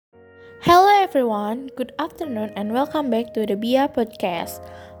everyone, good afternoon and welcome back to the BIA podcast.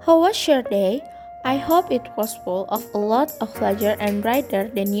 How was your day? I hope it was full of a lot of pleasure and brighter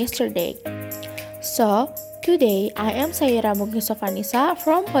than yesterday. So, today I am Saira Mughni Soffannisa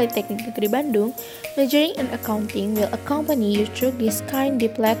from Polytechnic Negeri Bandung, majoring in accounting will accompany you through this kind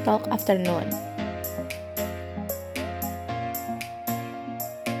deep talk afternoon.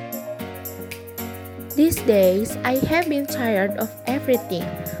 These days, I have been tired of everything.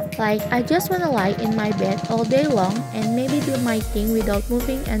 Like, I just wanna lie in my bed all day long and maybe do my thing without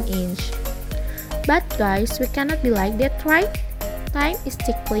moving an inch. But guys, we cannot be like that, right? Time is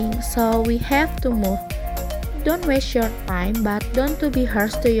ticking, so we have to move. Don't waste your time, but don't to be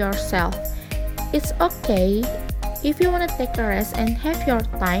harsh to yourself. It's okay if you wanna take a rest and have your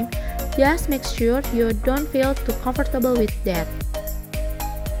time, just make sure you don't feel too comfortable with that.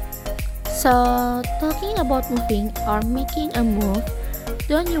 So, talking about moving or making a move,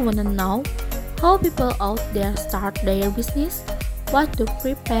 don't you wanna know how people out there start their business, what to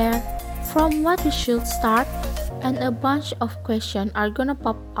prepare, from what you should start, and a bunch of questions are gonna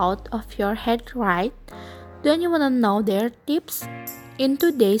pop out of your head, right? Don't you wanna know their tips? In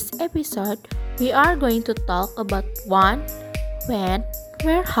today's episode, we are going to talk about when,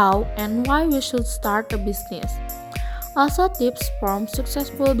 where, how, and why we should start a business. Also, tips from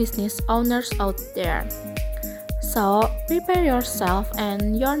successful business owners out there. So, prepare yourself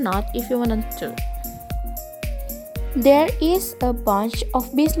and your note if you want to. There is a bunch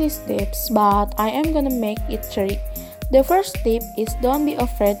of business tips, but I am gonna make it three. The first tip is don't be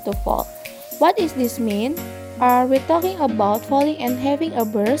afraid to fall. What does this mean? Are we talking about falling and having a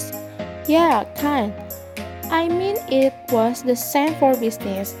burst? Yeah, kind. I mean, it was the same for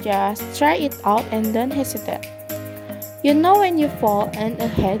business. Just try it out and don't hesitate. You know when you fall and a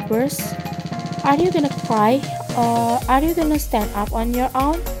head bursts? Are you gonna cry or are you gonna stand up on your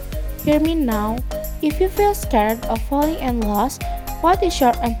own? Hear me now. If you feel scared of falling and lost, what is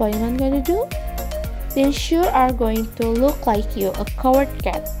your employment gonna do? They sure are going to look like you, a coward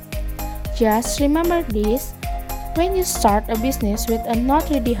cat. Just remember this. When you start a business with a not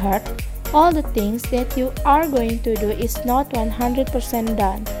ready heart, all the things that you are going to do is not 100%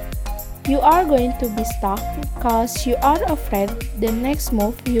 done. You are going to be stuck because you are afraid the next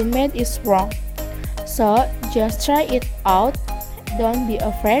move you made is wrong. So just try it out, don't be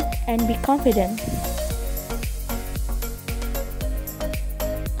afraid, and be confident.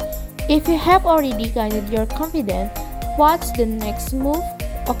 If you have already gained your confidence, what's the next move?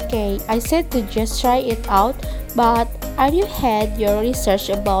 Okay, I said to just try it out, but have you had your research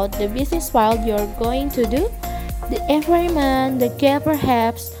about the business while you're going to do? The environment, the gap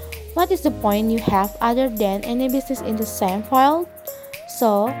perhaps. What is the point you have other than any business in the same field?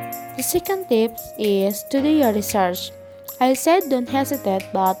 So, the second tip is to do your research. I said don't hesitate,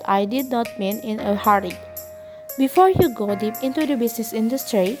 but I did not mean in a hurry. Before you go deep into the business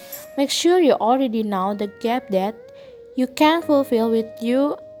industry, make sure you already know the gap that you can fulfill with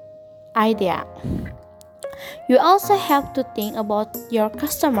your idea. You also have to think about your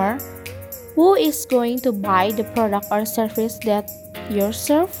customer, who is going to buy the product or service that you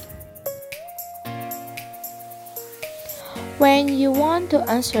serve. When you want to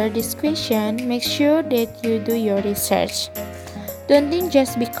answer this question, make sure that you do your research. Don't think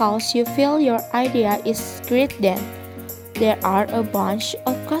just because you feel your idea is great then. There are a bunch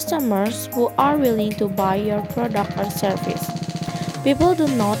of customers who are willing to buy your product or service. People do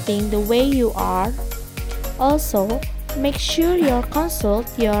not think the way you are. Also, make sure you consult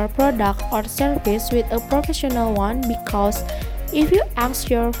your product or service with a professional one because if you ask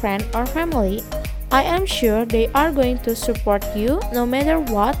your friend or family, I am sure they are going to support you no matter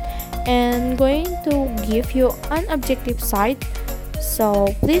what and going to give you an objective side. So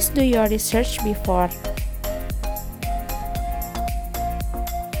please do your research before.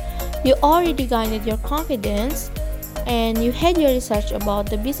 You already gained your confidence and you had your research about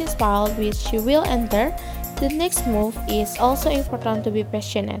the business field which you will enter. The next move is also important to be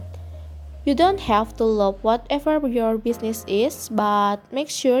passionate. You don't have to love whatever your business is, but make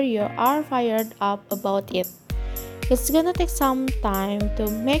sure you are fired up about it. It's gonna take some time to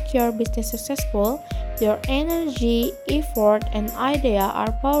make your business successful. Your energy, effort, and idea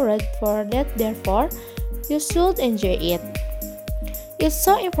are powered for that, therefore, you should enjoy it. It's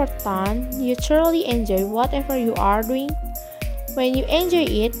so important you thoroughly enjoy whatever you are doing. When you enjoy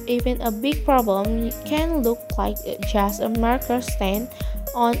it, even a big problem can look like just a marker stain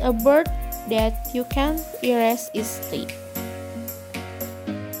on a board that you can erase easily.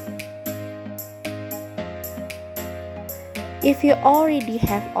 If you already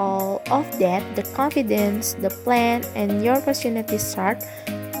have all of that, the confidence, the plan, and your passionate start,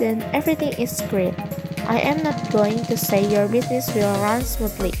 then everything is great. I am not going to say your business will run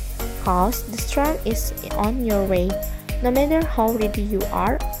smoothly, cause the storm is on your way, no matter how ready you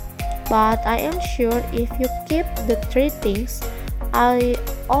are. But I am sure if you keep the three things I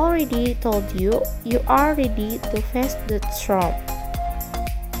already told you, you are ready to face the storm.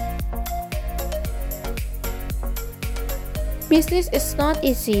 Business is not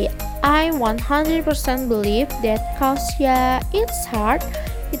easy. I 100% believe that cause yeah, it's hard,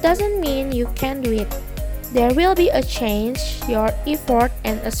 it doesn't mean you can do it. There will be a change, your effort,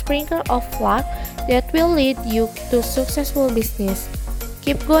 and a sprinkle of luck that will lead you to successful business.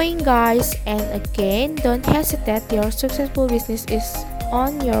 Keep going, guys, and again, don't hesitate, your successful business is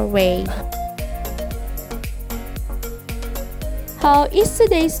on your way. How is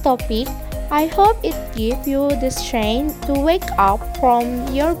today's topic? I hope it gives you the strength to wake up from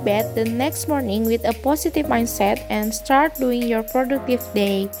your bed the next morning with a positive mindset and start doing your productive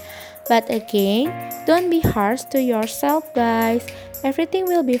day. But again, don't be harsh to yourself, guys. Everything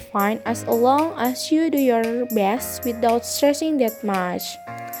will be fine as long as you do your best without stressing that much.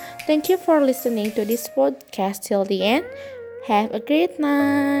 Thank you for listening to this podcast till the end. Have a great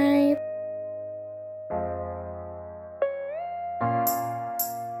night.